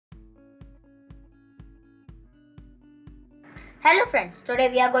Hello friends, today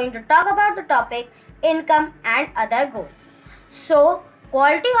we are going to talk about the topic income and other goals. So,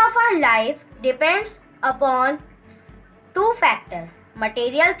 quality of our life depends upon two factors,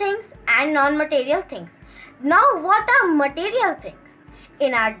 material things and non-material things. Now, what are material things?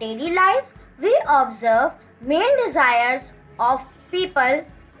 In our daily life, we observe main desires of people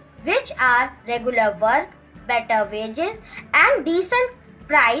which are regular work, better wages and decent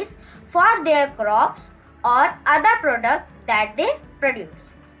price for their crops or other products that they produce.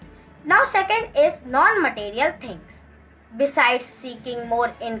 Now second is non-material things. Besides seeking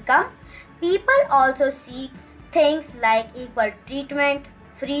more income, people also seek things like equal treatment,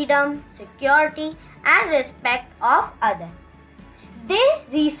 freedom, security and respect of others. They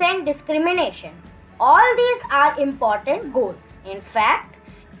resent discrimination. All these are important goals. In fact,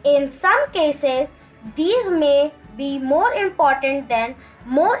 in some cases, these may be more important than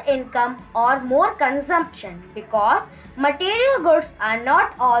more income or more consumption because material goods are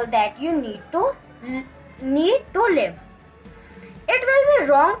not all that you need to live. It will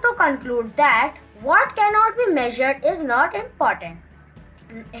be wrong to conclude that what cannot be measured is not important.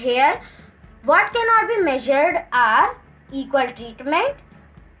 Here, what cannot be measured are equal treatment,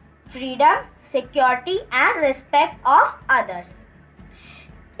 freedom, security and respect of others.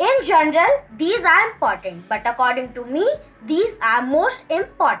 In general, these are important, but according to me, these are most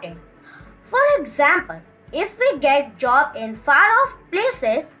important. For example, if we get job in far-off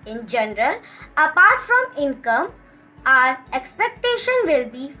places, in general, apart from income, our expectation will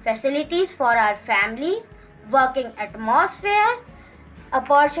be facilities for our family, working atmosphere,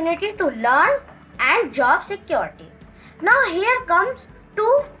 opportunity to learn and job security. Now here comes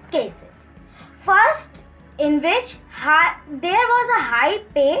two cases. First, in which there was a high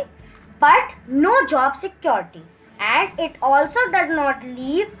pay but no job security and it also does not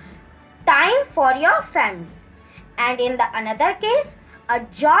leave time for your family. And in the another case, a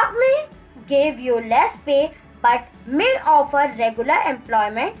job may give you less pay but may offer regular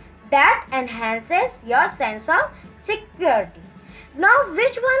employment that enhances your sense of security. Now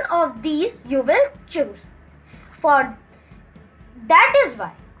which one of these you will choose? That is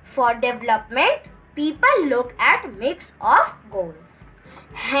why for development, people look at mix of goals.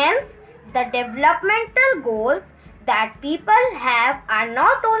 Hence, the developmental goals that people have are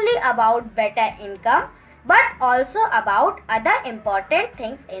not only about better income but also about other important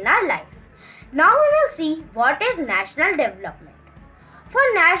things in our life. Now we will see what is national development. For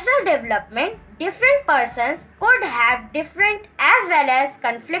national development, different persons could have different as well as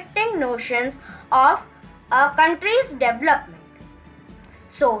conflicting notions of a country's development.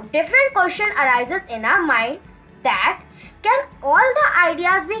 So, different question arises in our mind that can all the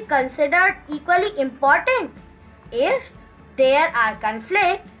ideas be considered equally important? If there are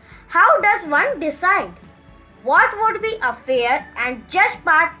conflicts, how does one decide? What would be a fair and just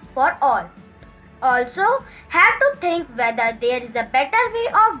path for all? Also, have to think whether there is a better way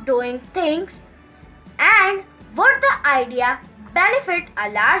of doing things and would the idea benefit a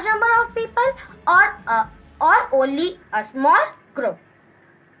large number of people or only a small group.